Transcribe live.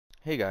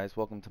Hey guys,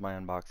 welcome to my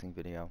unboxing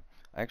video.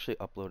 I actually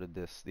uploaded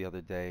this the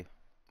other day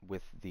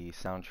with the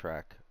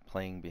soundtrack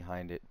playing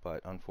behind it,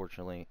 but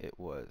unfortunately it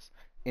was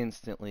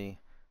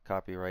instantly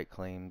copyright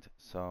claimed,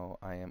 so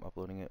I am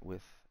uploading it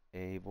with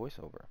a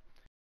voiceover.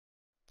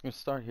 I'm going to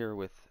start here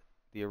with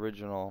the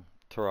original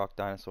Turok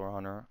Dinosaur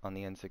Hunter on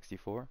the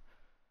N64.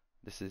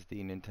 This is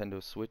the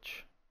Nintendo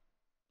Switch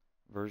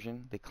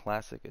version, the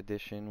Classic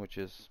Edition, which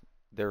is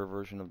their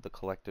version of the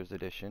Collector's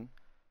Edition.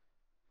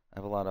 I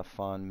have a lot of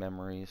fond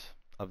memories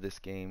of this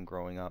game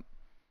growing up.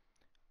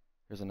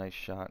 Here's a nice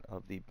shot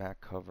of the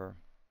back cover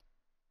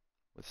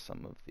with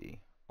some of the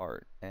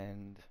art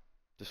and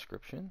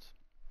descriptions.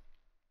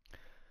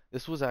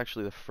 This was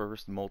actually the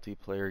first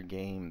multiplayer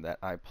game that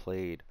I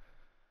played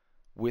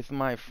with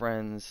my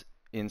friends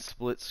in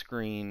split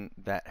screen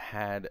that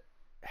had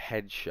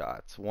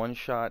headshots,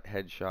 one-shot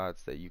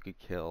headshots that you could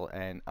kill,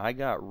 and I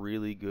got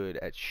really good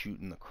at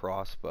shooting the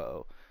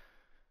crossbow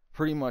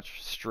pretty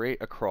much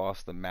straight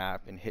across the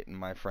map and hitting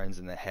my friends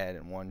in the head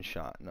and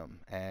one-shotting them.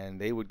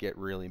 And they would get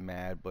really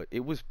mad, but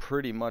it was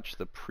pretty much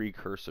the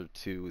precursor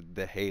to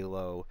the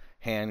Halo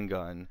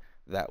handgun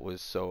that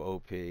was so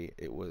OP.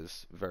 It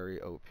was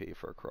very OP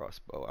for a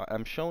crossbow.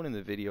 I'm showing in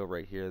the video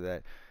right here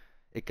that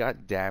it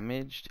got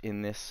damaged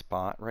in this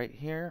spot right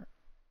here.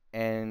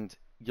 And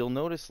you'll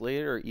notice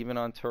later, even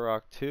on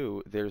Turok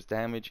 2, there's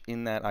damage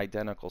in that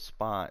identical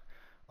spot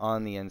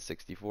on the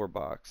N64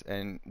 box.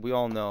 And we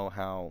all know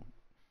how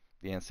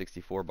the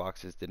N64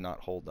 boxes did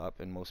not hold up,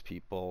 and most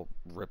people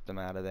ripped them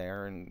out of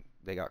there and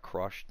they got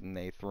crushed and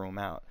they threw them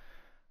out.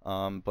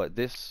 But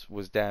this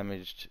was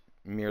damaged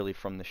merely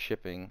from the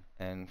shipping,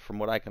 and from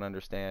what I can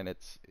understand,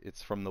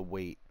 it's from the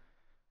weight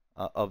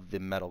of the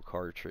metal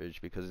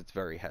cartridge because it's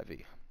very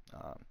heavy.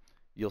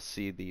 You'll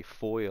see the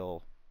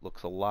foil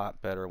looks a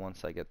lot better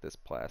once I get this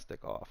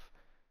plastic off,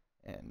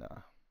 and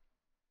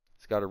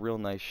it's got a real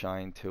nice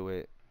shine to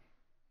it.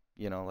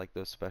 You know, like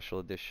those special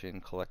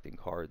edition collecting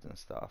cards and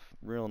stuff.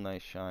 Real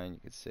nice shine, you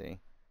can see.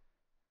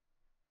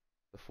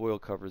 The foil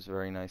cover is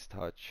very nice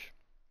touch.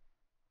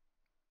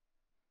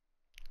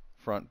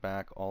 Front,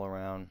 back, all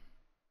around.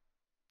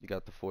 You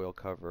got the foil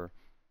cover,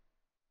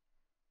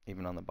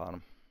 even on the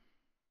bottom.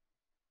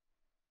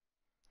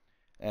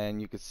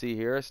 And you can see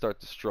here I start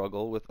to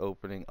struggle with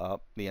opening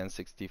up the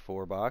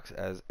N64 box,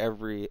 as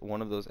every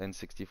one of those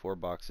N64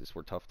 boxes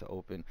were tough to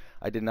open.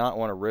 I did not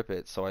want to rip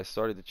it, so I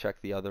started to check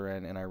the other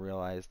end, and I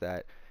realized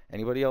that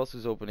anybody else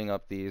who's opening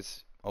up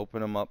these,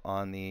 open them up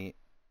on the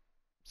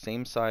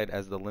same side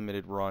as the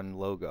limited run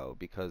logo,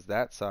 because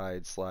that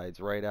side slides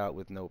right out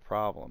with no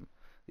problem.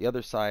 The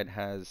other side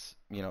has,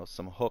 you know,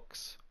 some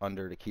hooks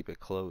under to keep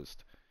it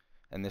closed,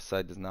 and this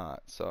side does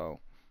not. So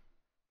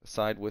the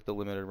side with the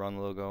limited run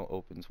logo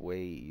opens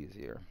way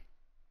easier.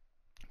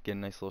 Get a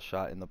nice little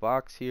shot in the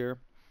box here.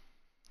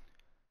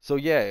 So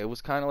yeah, it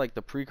was kind of like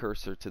the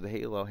precursor to the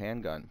Halo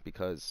handgun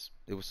because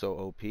it was so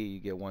OP. You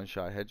get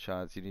one-shot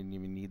headshots. You didn't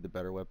even need the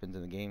better weapons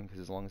in the game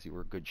because as long as you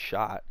were a good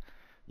shot,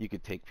 you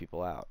could take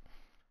people out.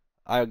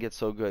 I would get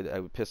so good,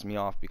 it would piss me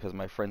off because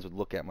my friends would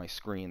look at my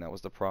screen. That was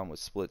the problem with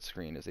split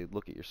screen, is they'd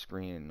look at your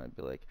screen and I'd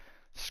be like,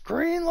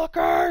 "Screen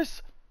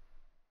lookers!"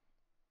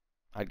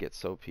 I'd get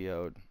so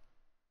PO'd.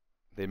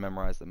 They'd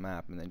memorize the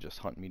map and then just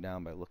hunt me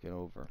down by looking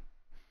over.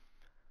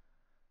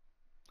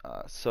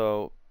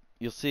 So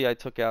you'll see I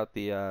took out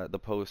the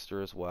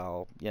poster as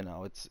well. You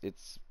know,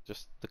 it's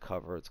just the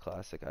cover. It's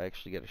classic. I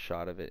actually get a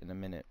shot of it in a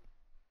minute,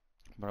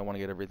 but I want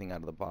to get everything out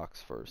of the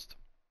box first.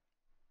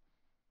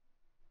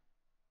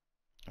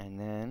 And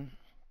then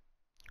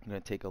I'm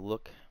going to take a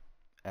look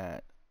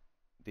at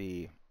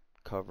the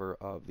cover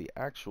of the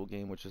actual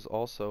game, which is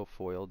also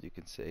foiled, you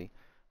can see,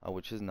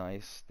 which is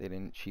nice. They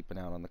didn't cheapen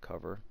out on the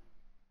cover.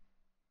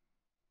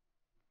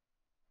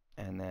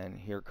 And then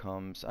here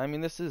comes, I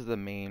mean, this is the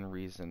main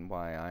reason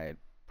why I had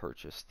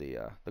purchased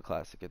the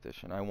Classic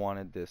Edition. I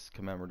wanted this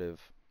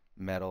commemorative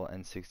metal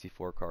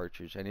N64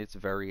 cartridge, and it's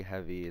very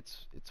heavy.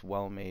 It's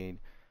well made.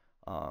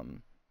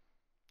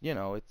 You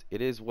know,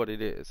 it is what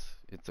it is.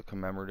 It's a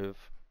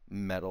commemorative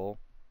metal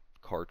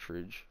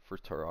cartridge for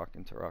Turok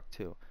and Turok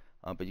 2.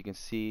 But you can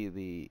see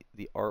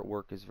the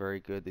artwork is very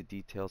good. The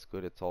detail's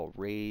good. It's all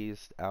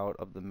raised out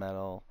of the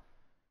metal.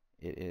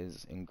 It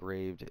is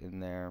engraved in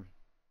there.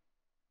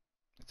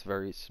 It's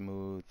very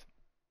smooth.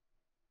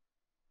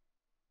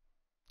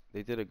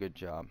 They did a good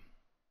job.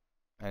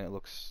 And it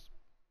looks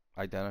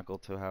identical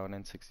to how an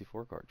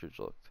N64 cartridge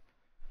looked.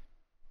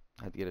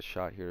 I had to get a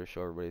shot here to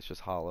show everybody it's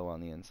just hollow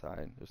on the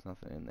inside. There's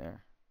nothing in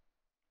there.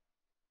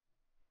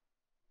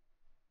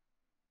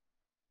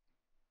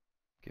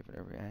 Give it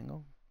every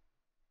angle.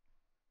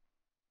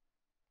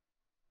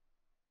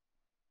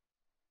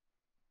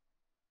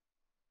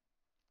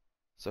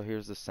 So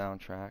here's the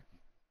soundtrack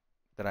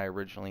that I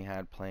originally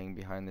had playing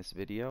behind this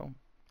video.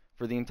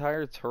 For the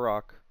entire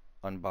Turok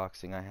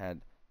unboxing, I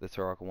had the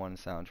Turok 1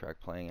 soundtrack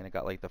playing, and it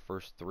got like the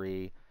first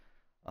three,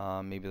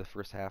 maybe the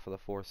first half of the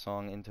fourth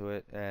song into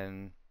it,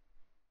 and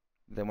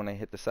then when I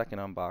hit the second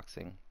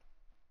unboxing,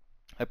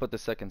 I put the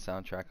second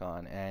soundtrack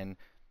on, and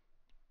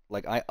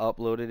Like I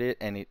uploaded it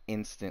and it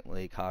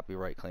instantly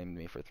copyright claimed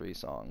me for 3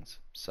 songs.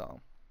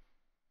 So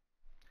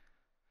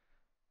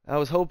I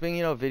was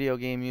hoping, video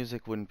game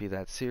music wouldn't be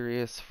that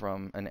serious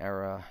from an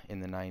era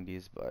in the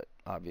 90s, but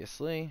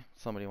obviously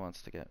somebody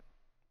wants to get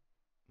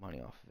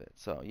money off of it.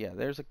 So yeah,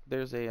 there's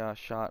a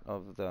shot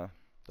of the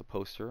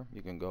poster.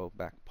 You can go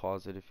back,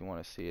 pause it if you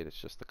want to see it. It's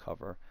just the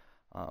cover.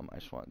 I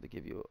just wanted to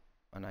give you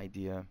an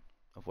idea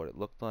of what it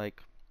looked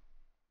like.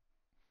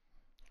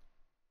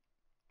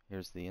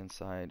 Here's the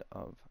inside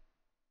of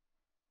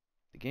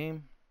the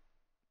game.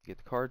 You get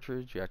the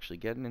cartridge. You actually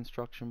get an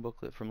instruction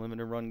booklet from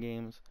limited run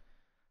games,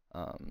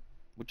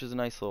 which is a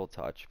nice little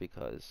touch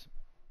because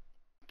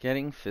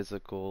getting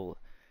physical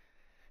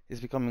is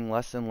becoming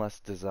less and less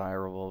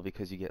desirable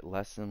because you get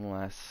less and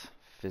less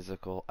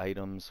physical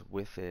items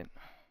with it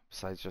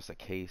besides just a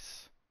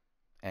case.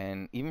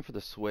 And even for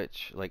the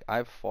Switch, like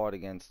I've fought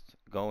against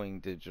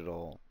going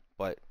digital,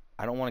 but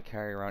I don't want to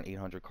carry around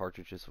 800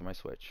 cartridges for my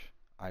Switch.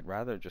 I'd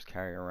rather just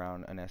carry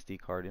around an SD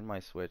card in my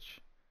Switch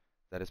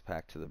that is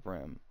packed to the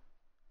brim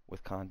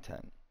with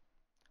content.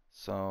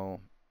 So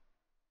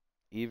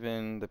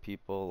even the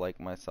people like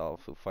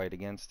myself who fight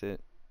against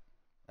it,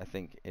 I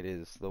think it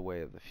is the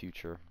way of the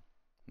future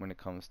when it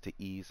comes to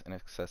ease and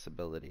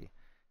accessibility,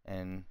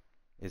 and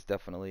is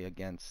definitely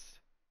against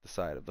the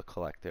side of the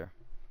collector.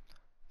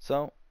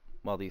 So,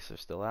 while these are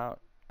still out,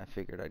 I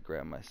figured I'd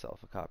grab myself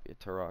a copy of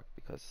Turok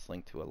because it's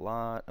linked to a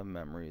lot of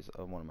memories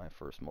of one of my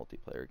first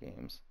multiplayer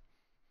games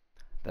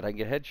that I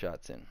get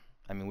headshots in.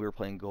 I mean, we were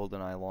playing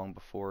GoldenEye long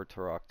before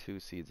Turok 2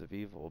 Seeds of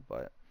Evil,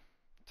 but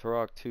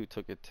Turok 2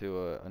 took it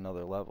to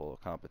another level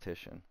of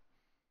competition.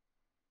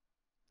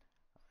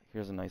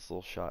 Here's a nice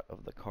little shot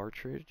of the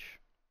cartridge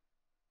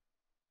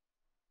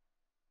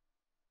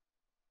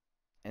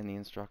and the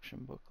instruction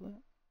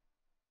booklet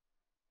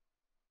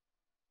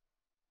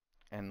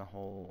and the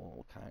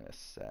whole kind of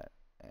set.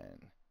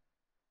 And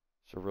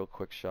it's a real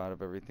quick shot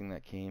of everything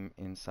that came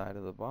inside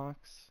of the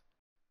box.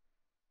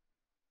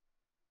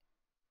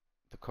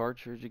 The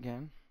cartridge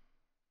again.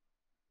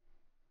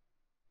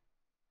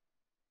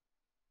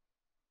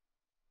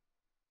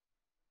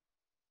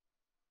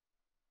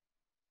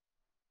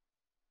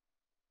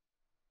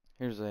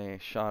 Here's a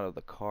shot of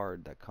the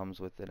card that comes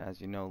with it. As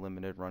you know,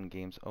 limited run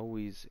games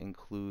always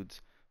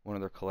includes one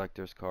of their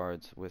collector's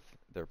cards with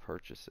their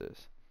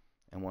purchases.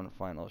 And one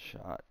final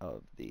shot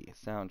of the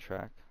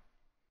soundtrack.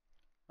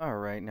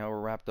 Alright, now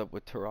we're wrapped up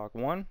with Turok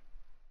 1.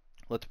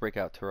 Let's break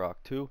out Turok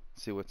 2,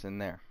 see what's in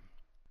there.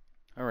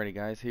 Alrighty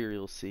guys, here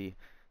you'll see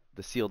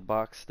the sealed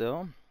box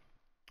still.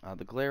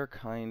 The glare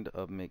kind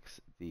of makes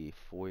the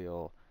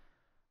foil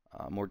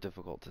more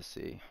difficult to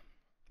see.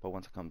 But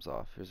once it comes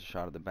off, here's a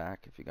shot of the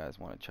back. If you guys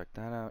want to check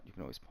that out, you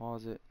can always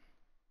pause it.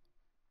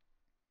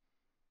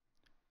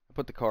 I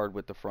put the card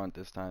with the front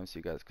this time so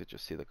you guys could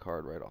just see the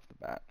card right off the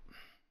bat.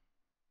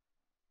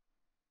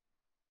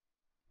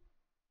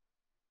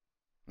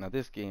 Now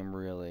this game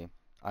really,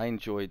 I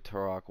enjoyed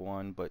Turok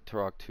 1, but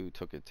Turok 2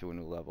 took it to a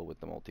new level with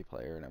the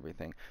multiplayer and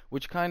everything.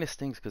 Which kind of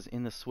stinks because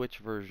in the Switch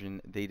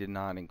version, they did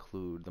not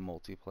include the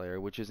multiplayer,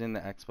 which is in the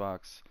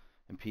Xbox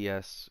and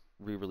PS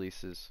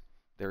re-releases.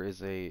 There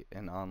is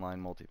an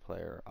online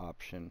multiplayer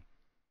option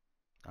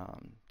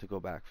to go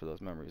back for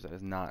those memories. That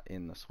is not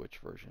in the Switch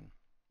version.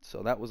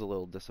 So that was a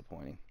little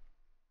disappointing.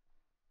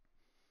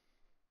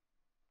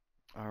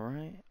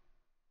 Alright.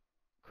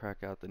 Crack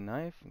out the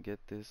knife and get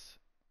this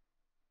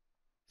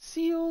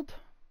sealed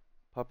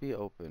puppy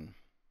open.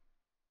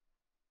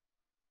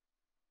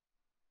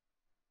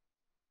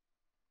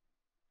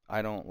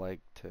 I don't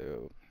like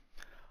to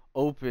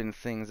open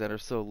things that are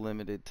so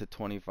limited to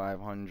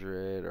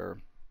 2500 or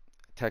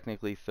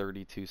technically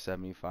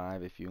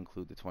 3275 if you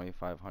include the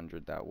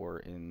 2500 that were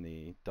in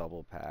the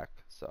double pack.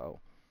 So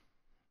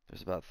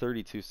there's about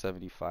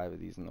 3275 of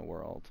these in the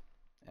world,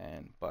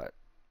 but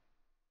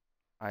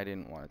I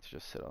didn't want it to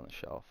just sit on the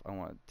shelf. I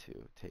wanted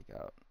to take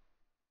out.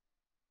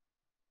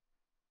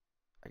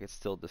 I could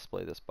still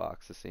display this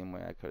box the same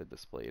way I could have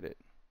displayed it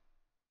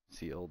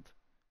sealed.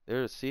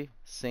 There's, see,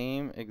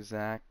 same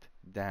exact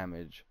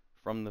damage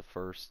from the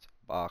first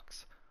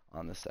box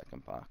on the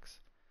second box.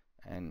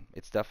 And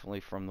it's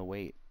definitely from the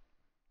weight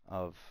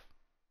of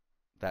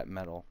that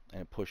metal,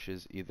 and it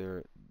pushes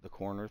either the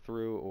corner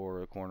through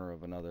or a corner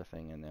of another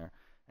thing in there.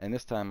 And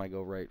this time I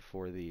go right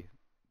for the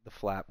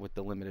flap with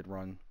the limited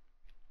run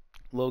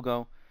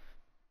logo,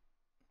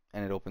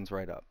 and it opens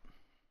right up.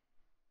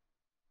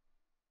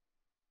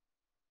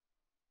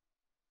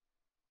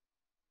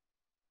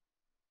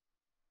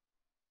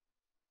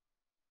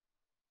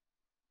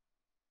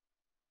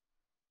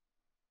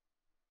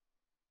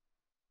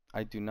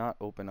 I do not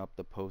open up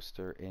the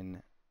poster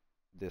in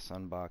this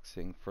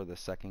unboxing for the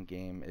second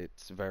game.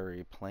 It's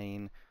very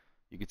plain.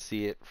 You could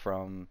see it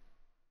from,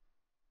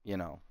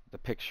 the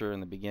picture in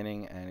the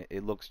beginning, and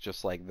it looks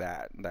just like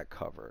that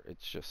cover.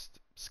 It's just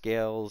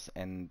scales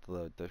and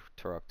the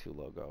Turok 2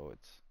 logo.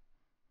 It's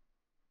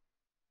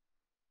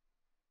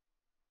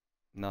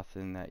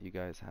nothing that you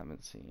guys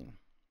haven't seen.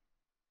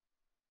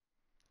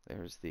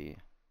 There's the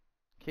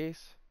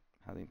case,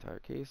 how the entire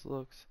case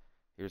looks.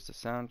 Here's the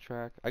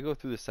soundtrack. I go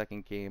through the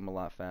second game a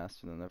lot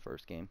faster than the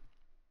first game.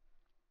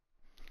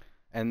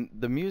 And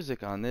the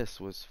music on this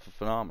was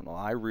phenomenal.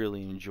 I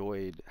really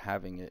enjoyed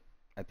having it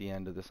at the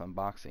end of this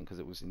unboxing because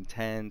it was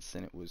intense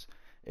and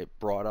it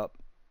brought up,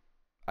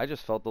 I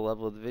just felt the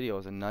level of the video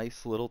was a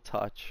nice little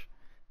touch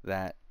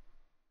that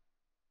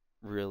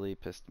really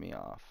pissed me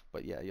off.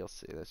 But yeah, you'll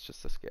see, that's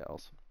just the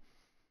scales.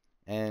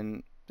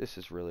 And this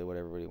is really what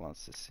everybody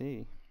wants to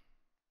see.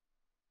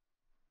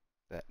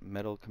 That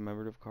metal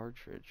commemorative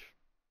cartridge.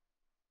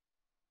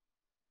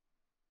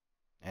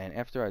 And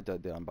after I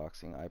did the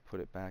unboxing, I put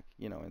it back,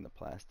 you know, in the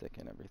plastic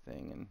and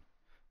everything,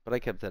 but I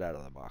kept it out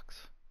of the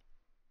box.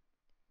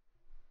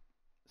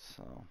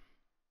 So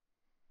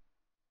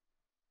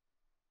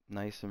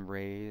nice and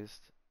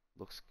raised,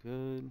 looks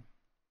good.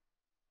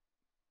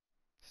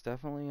 It's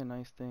definitely a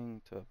nice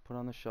thing to put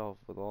on the shelf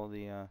with all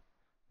the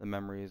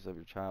memories of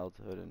your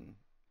childhood and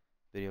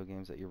video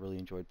games that you really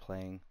enjoyed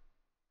playing.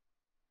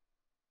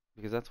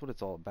 Because that's what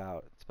it's all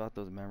about. It's about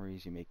those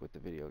memories you make with the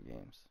video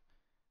games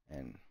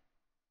and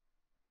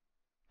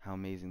how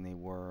amazing they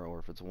were, or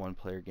if it's a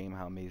one-player game,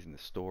 how amazing the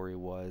story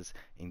was,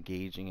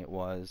 engaging it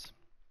was.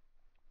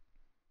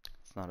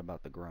 It's not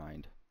about the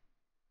grind.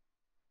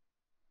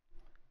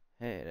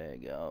 Hey, there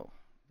you go.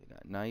 They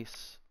got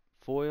nice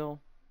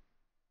foil,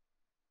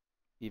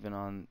 even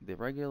on the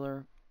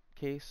regular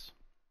case.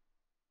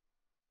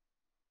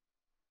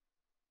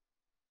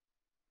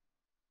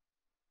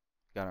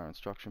 Got our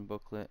instruction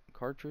booklet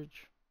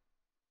cartridge.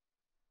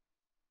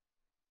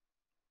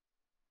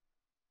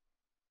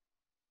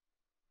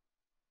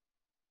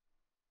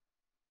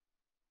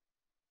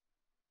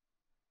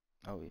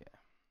 Oh yeah,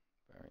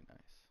 very nice.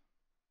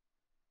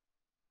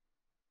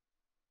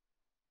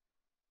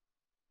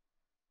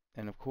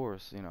 And of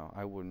course, you know,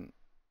 I wouldn't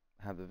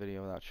have the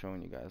video without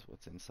showing you guys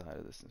what's inside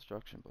of this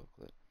instruction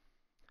booklet.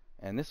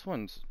 And this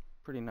one's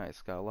pretty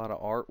nice. Got a lot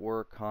of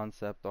artwork,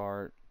 concept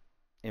art,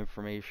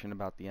 information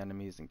about the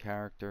enemies and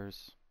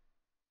characters.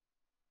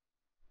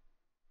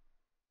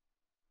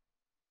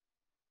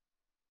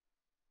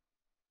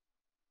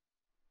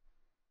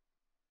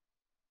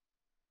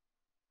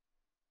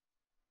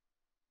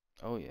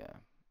 Oh yeah,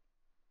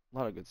 a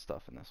lot of good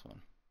stuff in this one.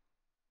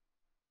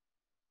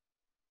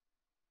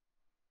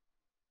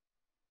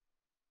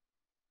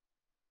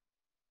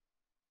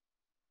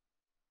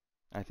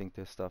 I think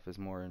this stuff is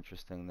more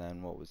interesting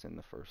than what was in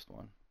the first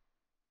one.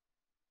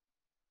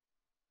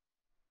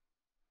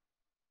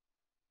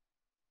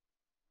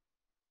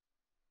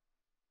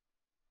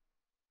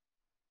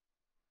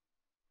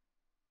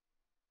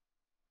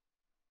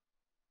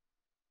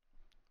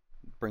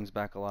 Brings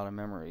back a lot of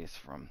memories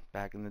from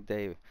back in the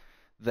day.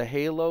 The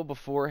Halo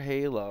before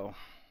Halo.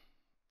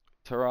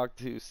 Turok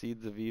 2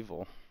 Seeds of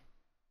Evil.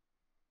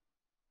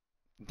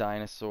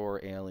 Dinosaur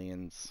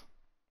aliens.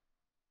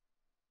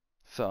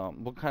 So,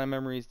 what kind of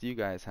memories do you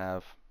guys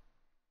have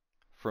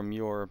from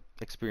your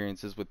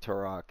experiences with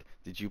Turok?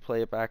 Did you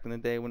play it back in the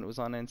day when it was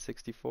on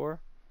N64?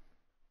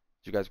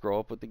 Did you guys grow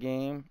up with the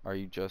game? Are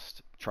you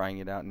just trying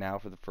it out now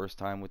for the first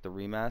time with the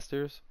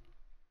remasters?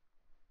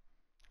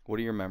 What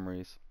are your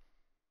memories?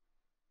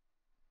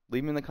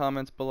 Leave me in the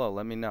comments below.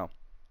 Let me know.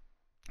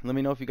 Let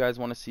me know if you guys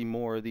want to see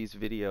more of these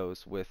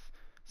videos with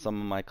some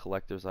of my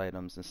collector's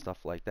items and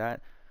stuff like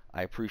that.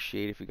 I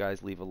appreciate if you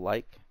guys leave a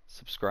like,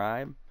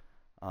 subscribe.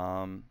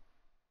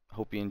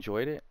 Hope you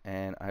enjoyed it,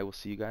 and I will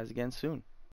see you guys again soon.